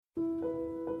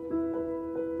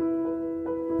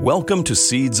Welcome to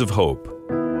Seeds of Hope.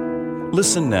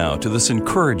 Listen now to this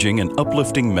encouraging and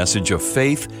uplifting message of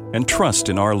faith and trust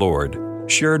in our Lord,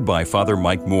 shared by Father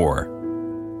Mike Moore.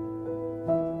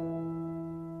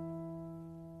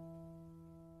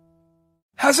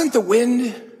 Hasn't the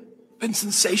wind been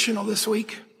sensational this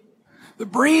week? The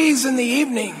breeze in the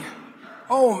evening,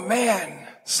 oh man,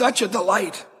 such a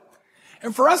delight.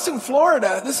 And for us in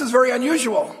Florida, this is very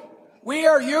unusual. We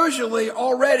are usually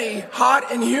already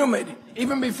hot and humid,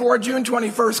 even before June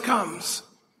 21st comes.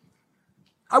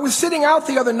 I was sitting out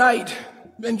the other night,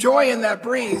 enjoying that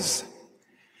breeze,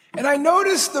 and I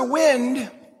noticed the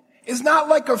wind is not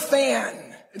like a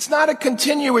fan. It's not a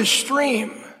continuous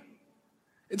stream.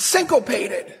 It's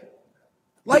syncopated,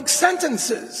 like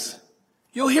sentences.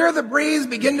 You'll hear the breeze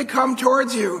begin to come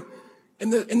towards you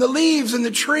in the leaves in the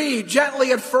tree,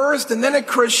 gently at first, and then it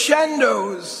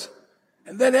crescendos,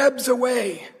 and then ebbs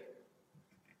away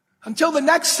until the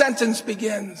next sentence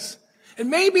begins. And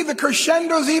maybe the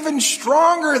crescendo's even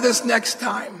stronger this next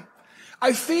time.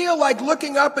 I feel like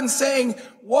looking up and saying,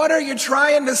 what are you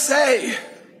trying to say?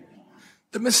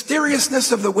 The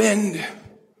mysteriousness of the wind.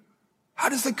 How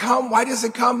does it come? Why does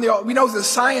it come? We know the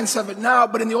science of it now,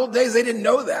 but in the old days, they didn't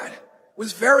know that. It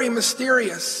was very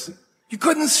mysterious. You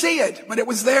couldn't see it, but it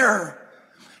was there.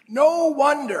 No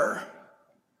wonder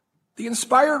the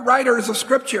inspired writers of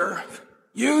Scripture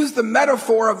used the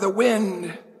metaphor of the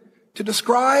wind to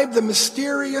describe the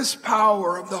mysterious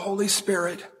power of the Holy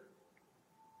Spirit.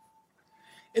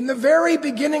 In the very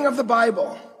beginning of the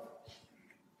Bible,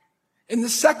 in the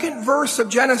second verse of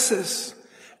Genesis,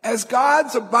 as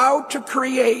God's about to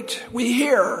create, we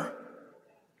hear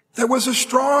there was a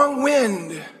strong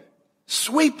wind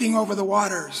sweeping over the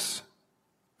waters.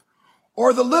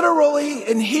 Or literally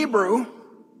in Hebrew,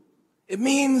 it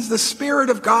means the Spirit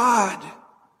of God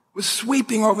was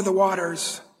sweeping over the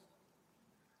waters.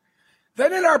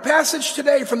 Then in our passage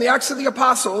today from the Acts of the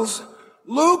Apostles,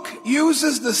 Luke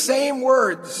uses the same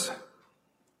words.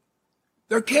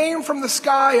 There came from the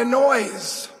sky a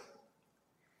noise,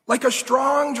 like a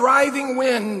strong driving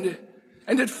wind,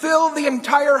 and it filled the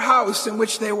entire house in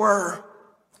which they were.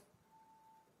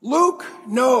 Luke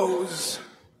knows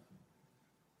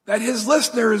that his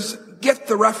listeners get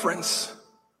the reference,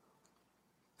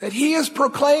 that he is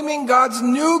proclaiming God's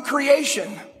new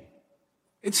creation.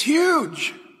 It's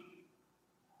huge.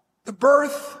 The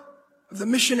birth of the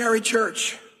missionary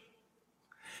church.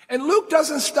 And Luke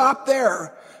doesn't stop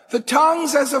there. The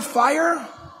tongues as of fire,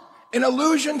 an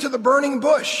allusion to the burning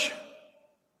bush.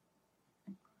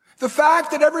 The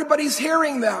fact that everybody's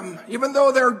hearing them, even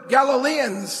though they're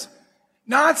Galileans,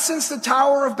 not since the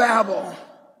Tower of Babel,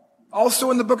 also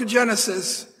in the book of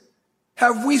Genesis,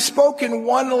 have we spoken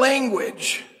one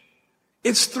language.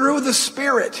 It's through the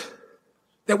Spirit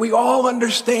that we all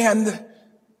understand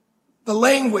the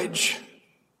language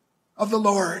of the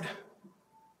Lord.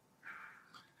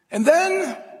 And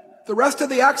then the rest of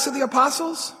the Acts of the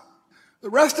Apostles,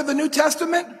 the rest of the New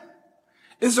Testament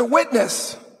is a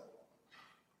witness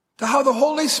to how the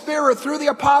Holy Spirit through the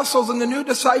apostles and the new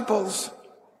disciples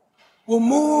will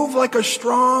move like a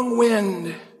strong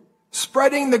wind,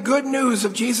 spreading the good news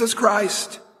of Jesus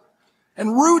Christ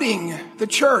and rooting the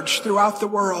church throughout the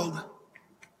world.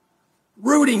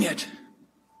 Rooting it.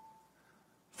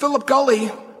 Philip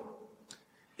Gulley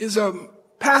is a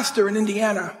pastor in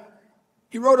Indiana.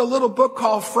 He wrote a little book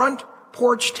called Front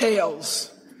Porch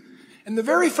Tales. And the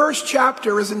very first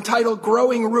chapter is entitled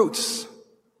Growing Roots.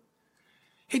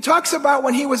 He talks about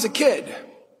when he was a kid.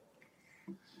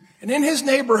 And in his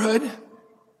neighborhood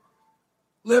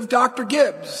lived Dr.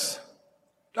 Gibbs.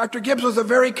 Dr. Gibbs was a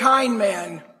very kind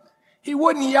man. He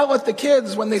wouldn't yell at the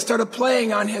kids when they started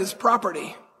playing on his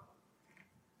property.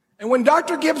 And when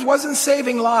Dr. Gibbs wasn't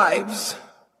saving lives,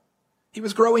 he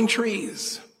was growing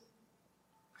trees.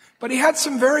 But he had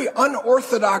some very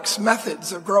unorthodox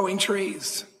methods of growing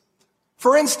trees.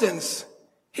 For instance,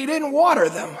 he didn't water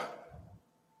them.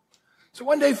 So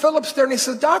one day Philip's there and he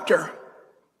says, Doctor,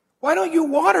 why don't you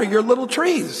water your little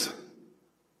trees?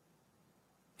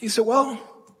 He said, well,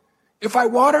 if I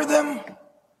water them,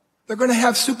 they're going to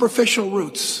have superficial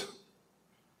roots.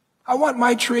 I want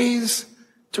my trees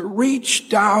to reach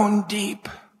down deep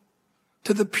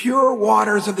to the pure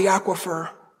waters of the aquifer.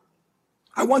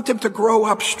 I want them to grow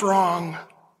up strong.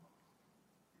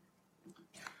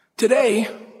 Today,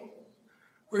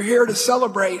 we're here to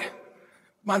celebrate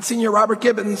Monsignor Robert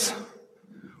Gibbons'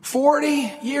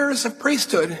 40 years of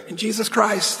priesthood in Jesus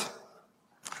Christ.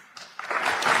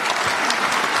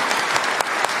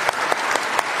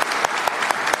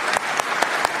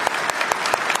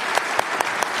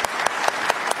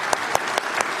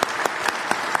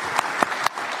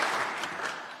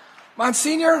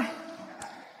 Monsignor,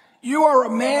 you are a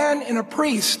man and a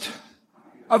priest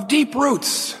of deep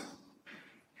roots.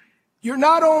 You're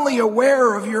not only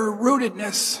aware of your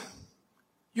rootedness,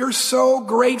 you're so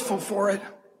grateful for it.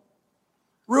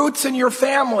 Roots in your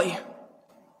family,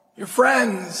 your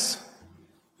friends,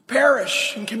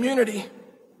 parish, and community.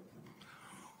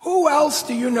 Who else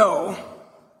do you know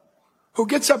who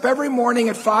gets up every morning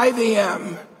at 5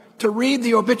 a.m. to read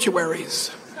the obituaries?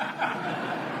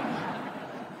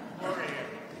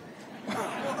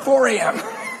 4 a.m.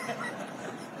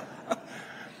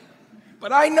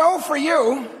 But I know for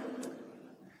you,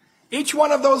 each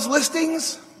one of those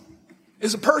listings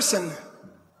is a person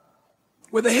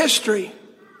with a history,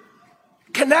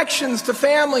 connections to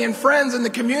family and friends in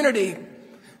the community.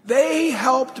 They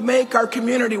helped make our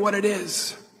community what it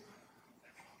is.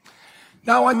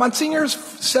 Now, on Monsignor's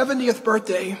 70th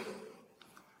birthday,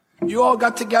 you all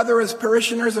got together as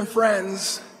parishioners and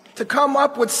friends to come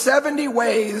up with 70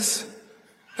 ways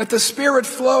that the Spirit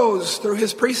flows through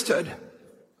his priesthood.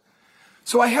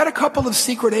 So I had a couple of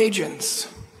secret agents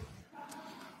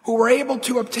who were able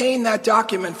to obtain that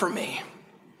document for me.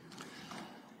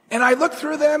 And I looked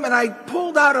through them and I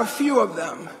pulled out a few of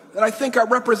them that I think are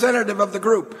representative of the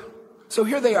group. So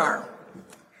here they are.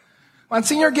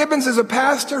 Monsignor Gibbons is a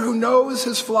pastor who knows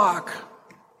his flock.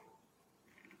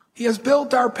 He has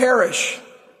built our parish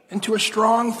into a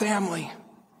strong family.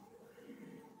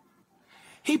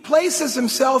 He places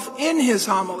himself in his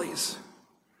homilies,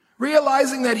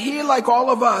 realizing that he, like all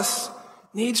of us,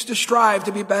 needs to strive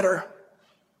to be better.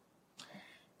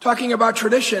 Talking about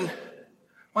tradition,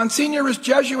 Monsignor is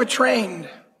Jesuit trained.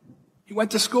 He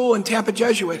went to school in Tampa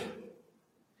Jesuit.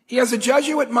 He has a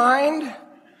Jesuit mind,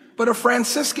 but a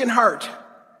Franciscan heart.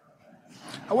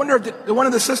 I wonder, did one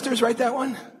of the sisters write that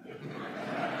one?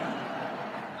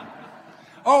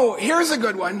 Oh, here's a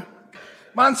good one.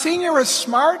 Monsignor is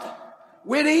smart,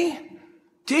 witty,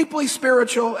 deeply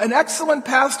spiritual, an excellent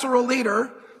pastoral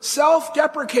leader,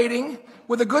 self-deprecating,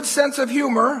 with a good sense of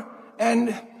humor,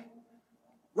 and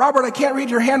Robert, I can't read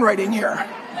your handwriting here.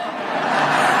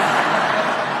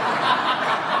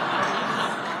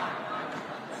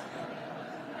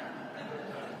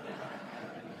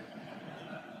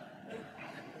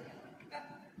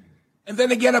 And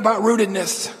then again about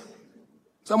rootedness.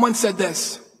 Someone said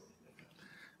this: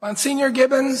 Monsignor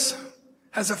Gibbons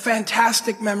has a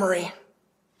fantastic memory.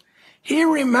 He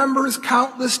remembers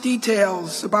countless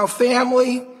details about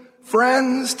family,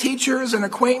 friends, teachers, and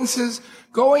acquaintances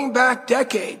going back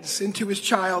decades into his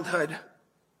childhood.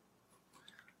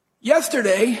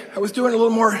 Yesterday, I was doing a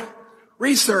little more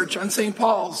research on St.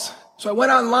 Paul's. So I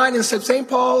went online and said St.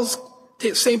 Paul's,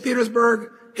 St. Petersburg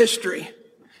history.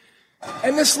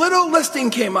 And this little listing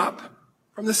came up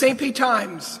from the St. Pete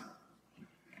Times.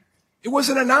 It was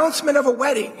an announcement of a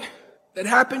wedding that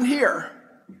happened here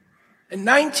in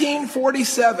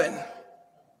 1947.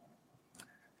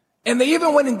 And they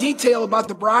even went in detail about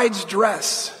the bride's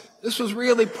dress. This was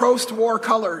really post-war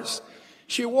colors.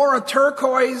 She wore a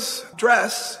turquoise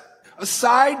dress, a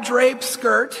side-draped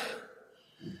skirt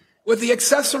with the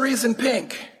accessories in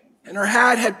pink, and her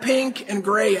hat had pink and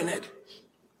gray in it.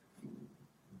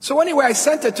 So anyway, I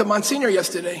sent it to Monsignor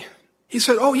yesterday. He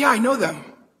said, "Oh yeah, I know them."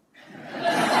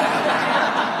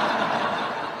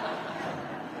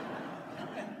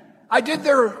 I did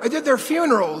their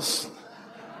funerals,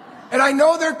 and I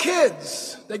know their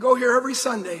kids. They go here every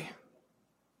Sunday.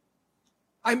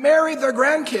 I married their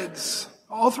grandkids,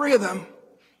 all three of them,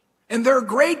 and their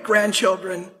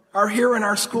great-grandchildren are here in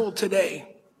our school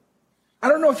today. I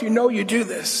don't know if you know you do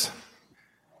this,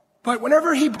 but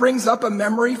whenever he brings up a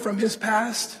memory from his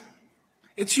past,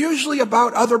 it's usually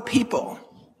about other people.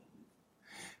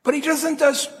 But he doesn't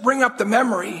just bring up the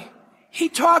memory. He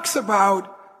talks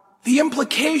about the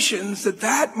implications that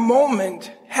that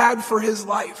moment had for his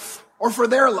life, or for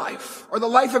their life, or the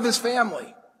life of his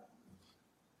family.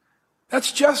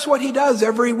 That's just what he does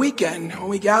every weekend when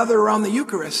we gather around the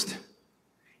Eucharist.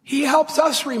 He helps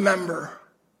us remember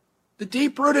the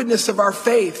deep rootedness of our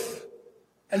faith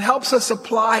and helps us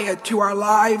apply it to our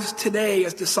lives today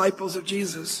as disciples of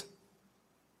Jesus.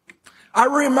 I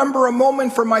remember a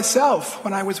moment for myself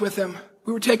when I was with him.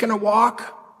 We were taking a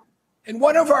walk, and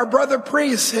one of our brother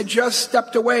priests had just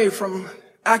stepped away from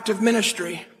active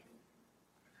ministry.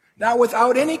 Now,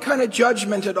 without any kind of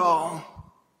judgment at all,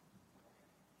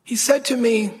 he said to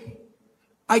me,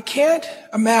 "I can't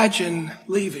imagine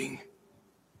leaving.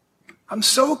 I'm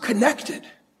so connected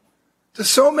to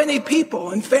so many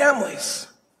people and families.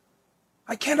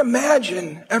 I can't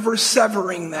imagine ever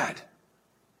severing that."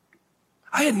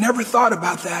 I had never thought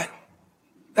about that.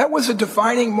 That was a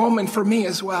defining moment for me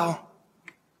as well.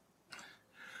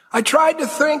 I tried to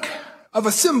think of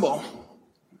a symbol,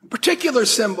 a particular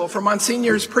symbol for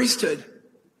Monsignor's priesthood.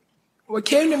 What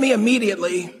came to me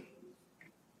immediately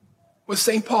was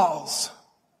St. Paul's.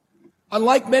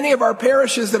 Unlike many of our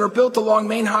parishes that are built along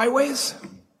main highways,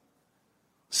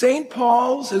 St.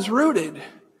 Paul's is rooted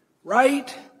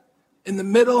right in the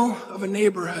middle of a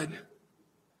neighborhood.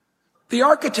 The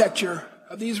architecture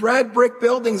of these red brick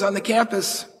buildings on the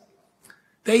campus,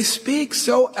 they speak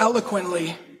so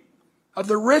eloquently of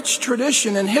the rich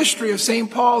tradition and history of St.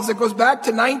 Paul's that goes back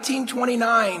to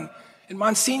 1929 in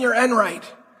Monsignor Enright.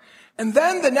 And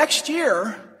then the next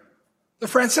year, the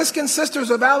Franciscan Sisters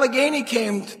of Allegheny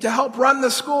came to help run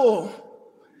the school.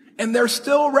 And they're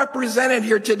still represented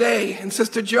here today in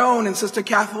Sister Joan and Sister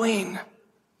Kathleen.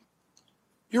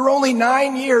 You're only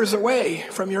 9 years away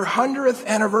from your 100th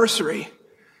anniversary.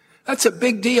 That's a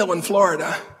big deal in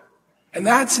Florida. And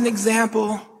that's an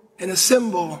example and a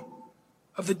symbol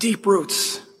of the deep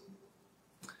roots.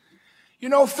 You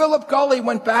know, Philip Gulley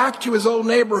went back to his old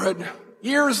neighborhood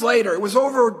years later. It was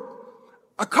over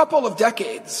a couple of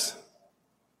decades.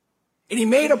 And he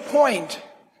made a point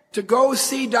to go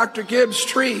see Dr. Gibbs'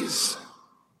 trees.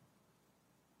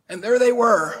 And there they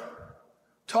were,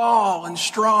 tall and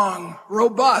strong,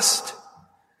 robust.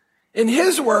 In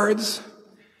his words,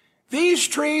 these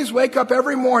trees wake up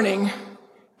every morning,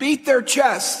 beat their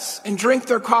chests, and drink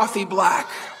their coffee black.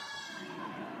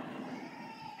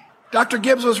 Dr.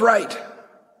 Gibbs was right.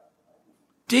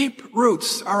 Deep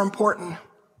roots are important.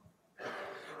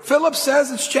 Philip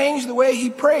says it's changed the way he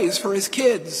prays for his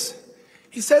kids.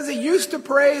 He says he used to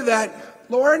pray that,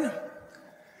 Lord,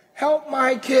 help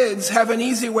my kids have an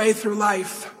easy way through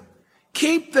life.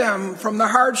 Keep them from the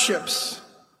hardships.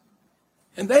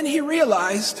 And then he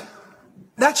realized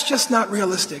that's just not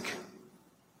realistic.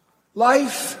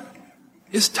 Life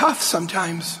is tough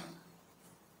sometimes.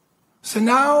 So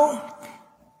now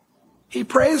he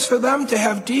prays for them to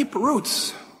have deep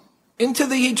roots into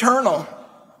the eternal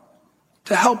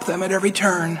to help them at every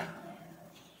turn.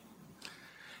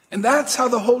 And that's how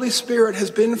the Holy Spirit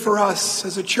has been for us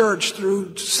as a church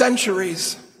through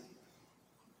centuries,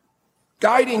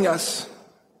 guiding us,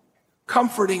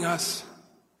 comforting us,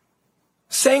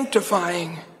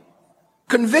 sanctifying,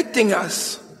 convicting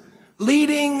us,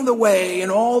 leading the way in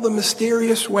all the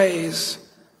mysterious ways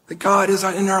that God is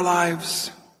in our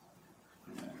lives.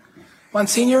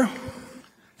 Monsignor,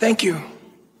 thank you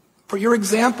for your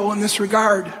example in this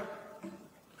regard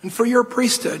and for your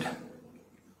priesthood.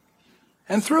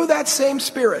 And through that same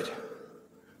Spirit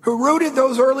who rooted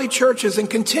those early churches and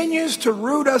continues to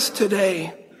root us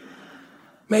today,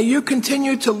 may you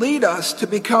continue to lead us to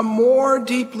become more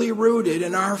deeply rooted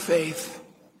in our faith,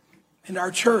 in our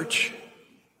church,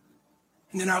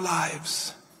 and in our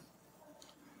lives.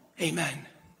 Amen.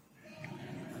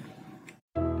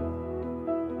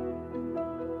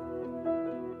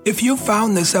 If you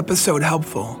found this episode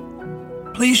helpful,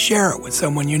 please share it with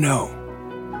someone you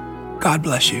know. God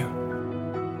bless you.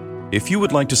 If you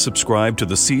would like to subscribe to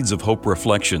the Seeds of Hope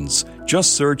Reflections,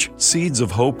 just search Seeds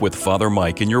of Hope with Father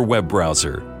Mike in your web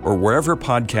browser or wherever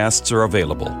podcasts are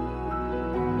available.